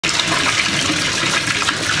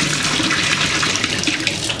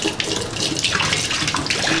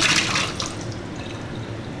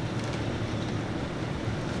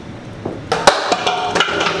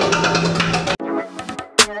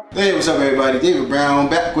what's up everybody? David Brown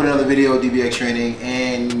back with another video of DBX Training,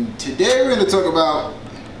 and today we're going to talk about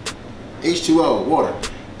H2O, water.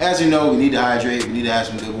 As you know, we need to hydrate, we need to have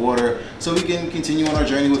some good water so we can continue on our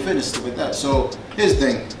journey with fitness, stuff like that. So here's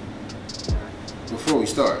the thing, before we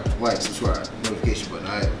start, like, subscribe, notification button,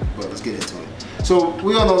 alright? But let's get into it. So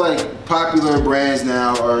we all know like popular brands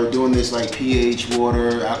now are doing this like pH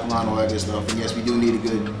water, alkaline, all that good stuff, and yes, we do need a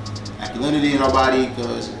good alkalinity in our body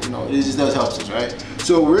because, you know, it just does help us, right?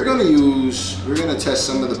 So we're gonna test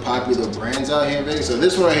some of the popular brands out here in Vegas. So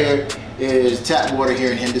this one right here is tap water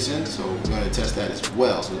here in Henderson, so we're gonna test that as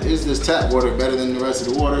well. So is this tap water better than the rest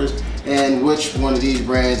of the waters, and which one of these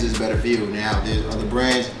brands is better for you? Now there's other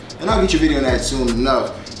brands, and I'll get your video on that soon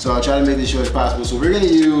enough, so I'll try to make this short as possible. So we're gonna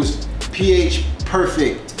use pH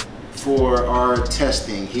Perfect for our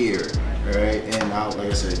testing here, all right? And like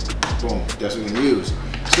I said, boom, that's what we're gonna use.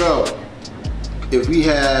 So if we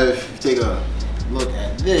take a look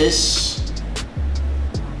at this,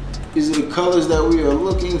 these are the colors that we are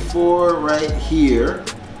looking for right here.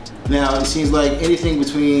 Now it seems like anything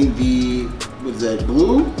between the, what is that,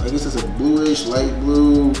 blue? I guess it's a bluish, light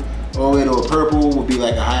blue, all the way to a purple would be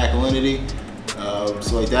like a high alkalinity,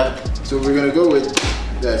 so like that. So we're gonna go with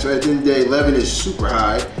that. So at the end of the day, 11 is super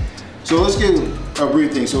high. So let's give a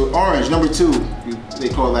brief thing. So orange, number 2, they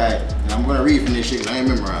call that, and I'm gonna read from this shit because I ain't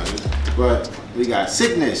memorized it, but we got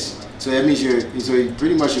sickness. So that means so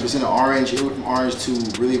pretty much if it's in the orange, it went from orange to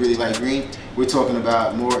really, really light green. We're talking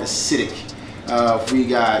about more acidic. If we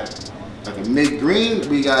got like a mid-green,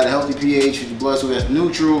 we got a healthy pH with the blood, so that's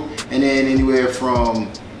neutral. And then anywhere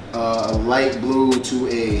from a light blue to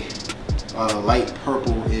a light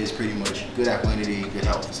purple is pretty much good alkalinity, good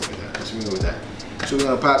health, stuff like that. Let's go with that. So we're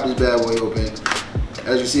gonna pop this bad boy open.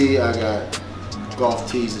 As you see, I got golf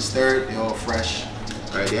tees to stir. They're all fresh.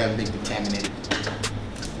 All right, they haven't been contaminated.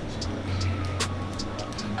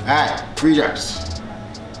 All right, 3 drops.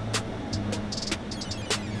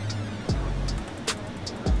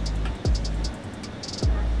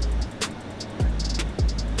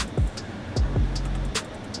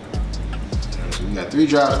 So we got 3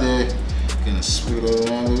 drops there. Gonna sprinkle it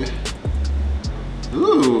around a little bit.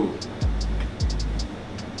 Ooh.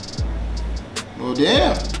 Oh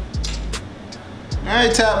damn.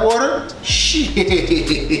 Alright, tap water. Shit.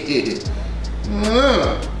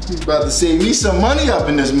 He's about to save me some money up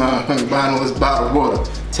in this motherfucker buying all this bottled water.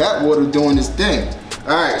 Tap water doing this thing.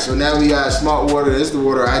 Alright, so now we got smart water. This is the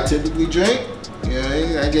water I typically drink.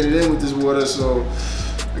 Yeah, I get it in with this water, so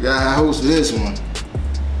I got high hopes for this one.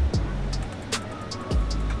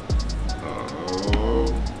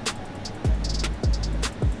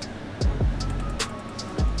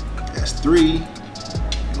 That's 3.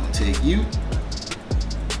 Gonna take you.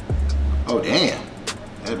 Oh damn,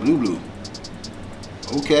 that blue.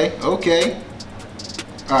 Okay.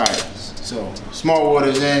 All right, so smart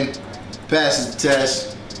water's in, passes the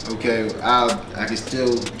test. Okay, I can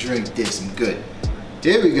still drink this. I'm good.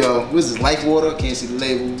 There we go. What's this? Life water. Can't see the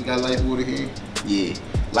label. We got life water here. Yeah,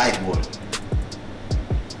 life water.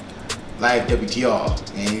 Life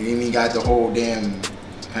WTR, and you even got the whole damn,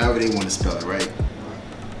 however they want to spell it, right?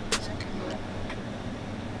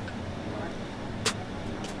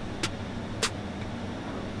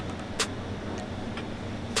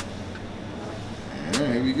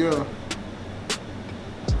 Here we go.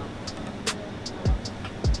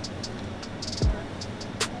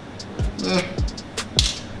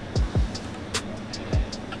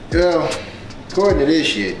 Yo, according to this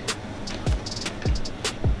shit,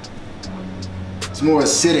 it's more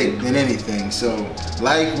acidic than anything. So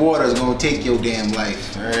life water is gonna take your damn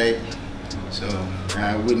life, all right? So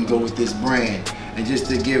I wouldn't go with this brand. And just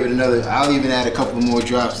to give it another, I'll even add a couple more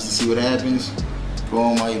drops to see what happens.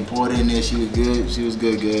 Boom, I poured it in there. She was good. She was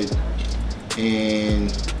good. And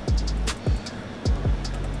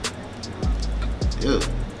ew.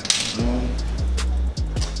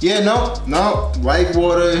 Yeah, no. White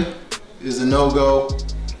water is a no-go.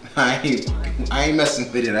 I ain't messing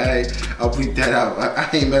with it. I'll bleep that out. I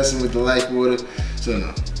ain't messing with the light water. So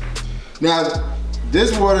no. Now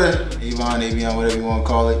this water, Avon, Avion, whatever you want to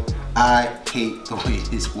call it, I hate the way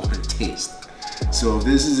this water tastes. So if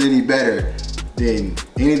this is any better than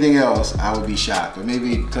anything else, I would be shocked. But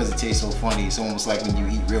maybe because it tastes so funny, it's almost like when you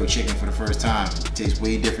eat real chicken for the first time. It tastes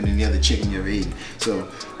way different than the other chicken you ever eaten. So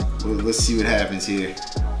well, let's see what happens here.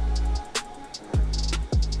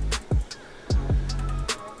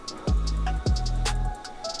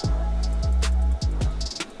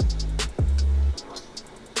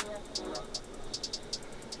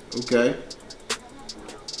 Okay.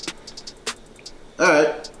 All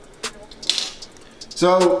right.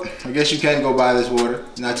 So I guess you can go buy this water.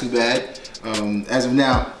 Not too bad. As of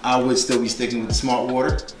now, I would still be sticking with the Smart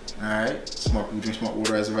Water. All right, we drink Smart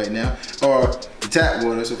Water as of right now, or the tap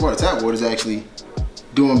water. So far, the tap water is actually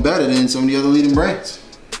doing better than some of the other leading brands.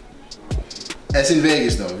 That's in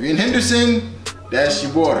Vegas though. If you're in Henderson, that's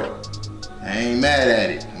your water. I ain't mad at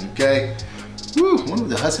it, okay? Woo, I wonder what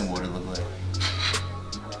the Hudson water look like.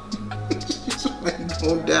 Somebody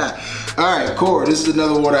gonna die. All right, Core, this is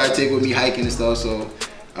another water I take with me hiking and stuff, so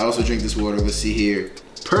I also drink this water. Let's see here.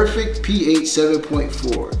 Perfect pH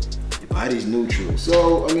 7.4. Your body's neutral.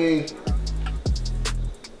 So, I mean,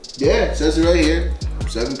 yeah, it says it right here.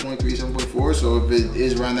 7.3, 7.4. So if it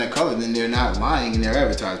is around that color, then they're not lying in their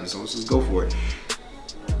advertisement. So let's just go for it.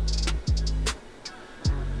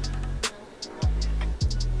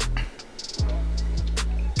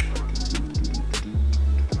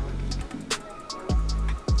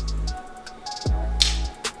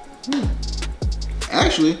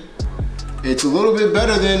 Actually, it's a little bit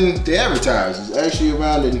better than they advertise. It's actually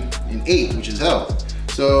around an 8, which is health.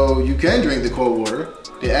 So you can drink the cold water.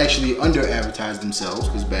 They actually under advertise themselves,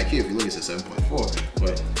 because back here, if you look, it says 7.4,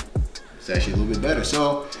 but it's actually a little bit better.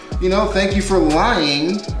 So, you know, thank you for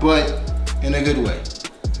lying, but in a good way.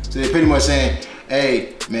 So they're pretty much saying,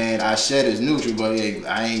 hey, man, I said it's neutral, but hey,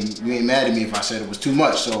 you ain't mad at me if I said it was too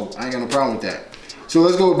much, so I ain't got no problem with that. So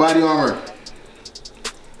let's go with Body Armor.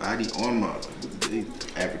 Body Armor, they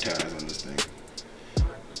advertise on this thing.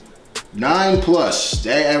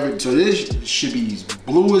 9+, so this should be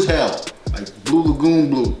blue as hell. Like Blue Lagoon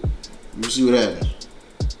blue. We'll see what happens.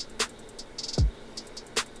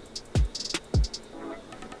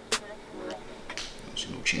 There's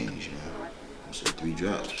no change now. I said 3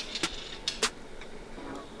 drops.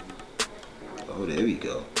 Oh, there we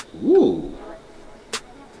go. Ooh.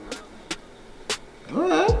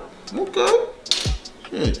 Alright. Okay.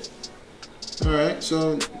 Good. Alright,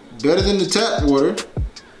 so better than the tap water.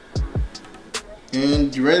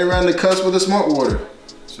 And right around the cusp of the Smart Water.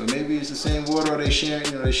 So maybe it's the same water, or they sharing,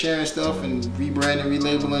 you know, they're sharing stuff and rebranding,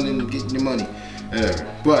 relabeling, and getting your money. Whatever.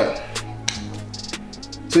 But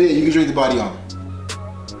so yeah, you can drink the Body Armor.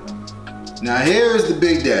 Now here's the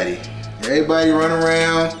big daddy. Everybody run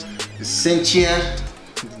around, Essentia.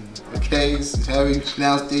 Okay, this is how we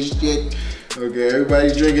pronounce this shit. Okay,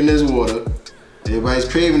 everybody's drinking this water. Everybody's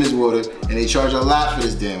craving this water, and they charge a lot for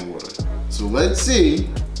this damn water. So let's see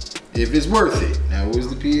if it's worth it. Now, what was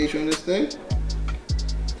the pH on this thing?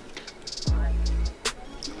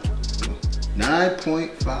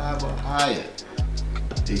 9.5 or higher.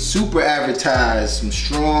 They super advertise some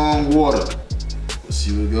strong water. Let's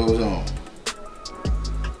see what goes on.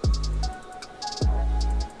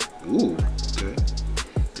 Ooh, okay.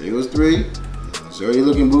 There goes 3. It's already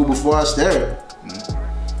looking blue before I stare.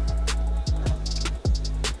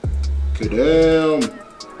 Damn.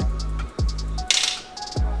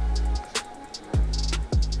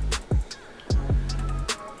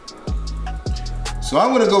 So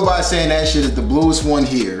I'm gonna go by saying that shit is the bluest one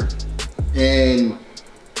here, and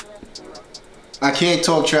I can't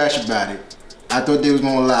talk trash about it. I thought they was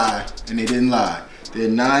gonna lie, and they didn't lie. They're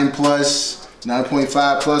 9+,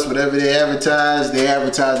 9.5+, whatever they advertise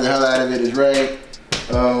the hell out of it is right.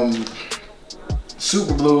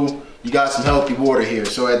 Super blue. You got some healthy water here.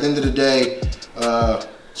 So at the end of the day,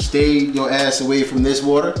 stay your ass away from this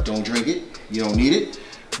water. Don't drink it. You don't need it.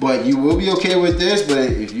 But you will be okay with this. But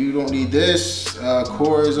if you don't need this,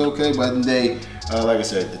 Core is okay. But at the end of the day, like I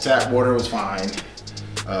said, the tap water was fine.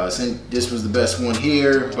 Since this was the best one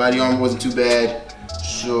here, Body Armor wasn't too bad.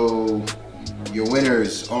 So your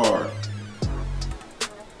winners are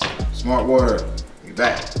Smart Water. You're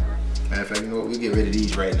back. Matter of fact, you know what? We'll get rid of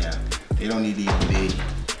these right now. They don't need to even be.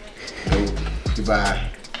 Nope. Goodbye.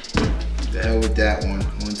 The hell with that one.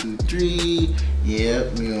 1, 2, 3.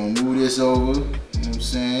 Yep. We're gonna move this over. You know what I'm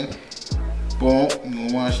saying? Boom. We're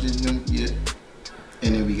gonna wash this. Yeah.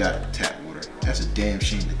 And then we got tap water. That's a damn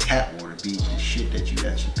shame. The tap water beats the shit that you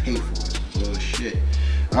actually pay for. It's bullshit.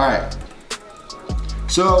 Alright.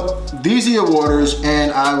 So these are your waters,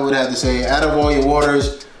 and I would have to say, out of all your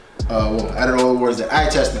waters, well, out of all the waters that I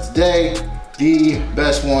tested today, the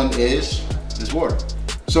best one is this water.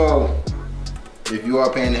 So if you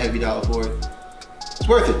are paying a heavy dollar for it, it's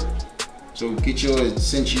worth it. So get your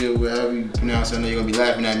Essentia, whatever you pronounce it. I know you're gonna be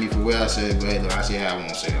laughing at me for what I said, but hey, look, I say how I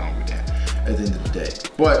won't say it. I don't give a damn at the end of the day.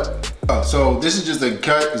 But so this is just a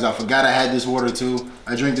cut because I forgot I had this water too.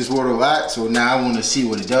 I drink this water a lot, so now I want to see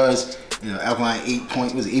what it does. You know, alkaline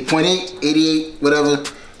 8.8, 88, whatever.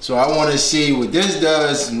 So I want to see what this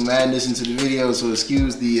does. I'm adding this into the video, so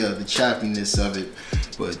excuse the choppiness of it.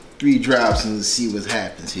 But 3 drops and let's see what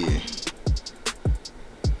happens here.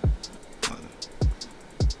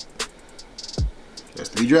 That's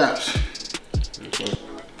 3 drops.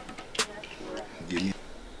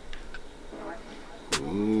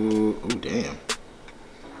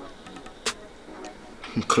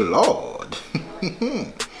 Claude.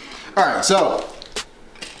 Alright, so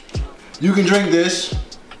you can drink this.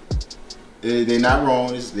 They're not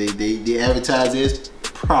wrong. They advertise this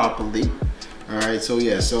properly. Alright, so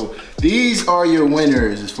yeah, so these are your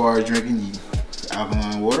winners as far as drinking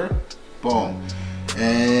alkaline water. Boom.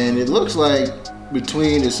 And it looks like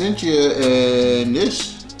between Essentia and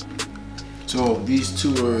this, so these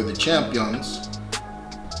two are the champions.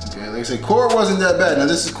 Okay, like I said, Core wasn't that bad. Now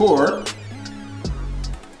this is Core.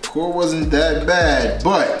 Core wasn't that bad,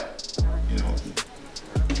 but you know,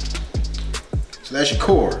 so that's your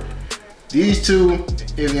Core. These two,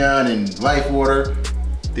 Evian and Life Water,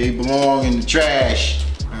 they belong in the trash.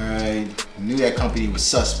 Alright, knew that company was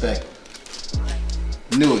suspect.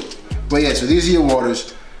 Knew it. But yeah, so these are your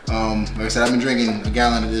waters. Like I said, I've been drinking a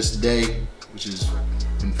gallon of this a day, which has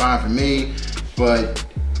been fine for me. But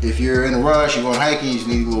if you're in a rush, you're going hiking, you just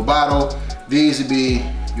need a little bottle, these would be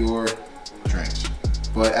your drinks.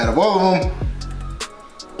 But out of all of them,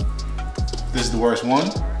 this is the worst one,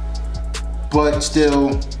 but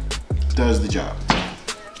still does the job.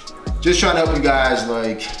 Just trying to help you guys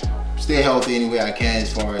like stay healthy any way I can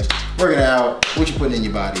as far as working out, what you're putting in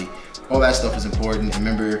your body. All that stuff is important.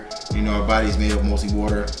 Remember, you know, our body is made of mostly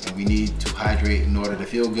water and we need to hydrate in order to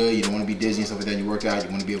feel good. You don't want to be dizzy and stuff like that. You work out, you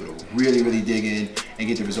want to be able to really, really dig in and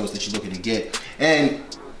get the results that you're looking to get. And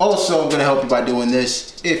also, I'm going to help you by doing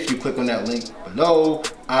this. If you click on that link below,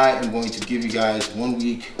 I am going to give you guys 1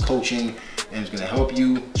 week coaching and it's going to help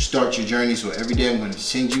you start your journey. So every day I'm going to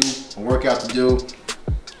send you a workout to do,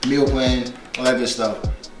 meal plan, all that good stuff.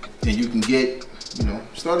 And you can get, you know,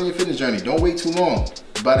 start on your fitness journey. Don't wait too long.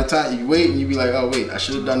 By the time you wait and you be like, oh wait, I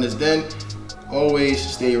should have done this then, always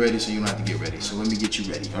stay ready so you don't have to get ready. So let me get you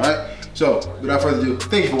ready, all right? So without further ado,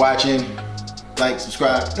 thank you for watching. Like,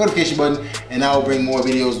 subscribe, notification button, and I will bring more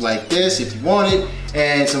videos like this if you want it,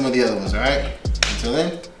 and some of the other ones, all right? Until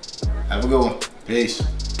then, have a good one. Peace.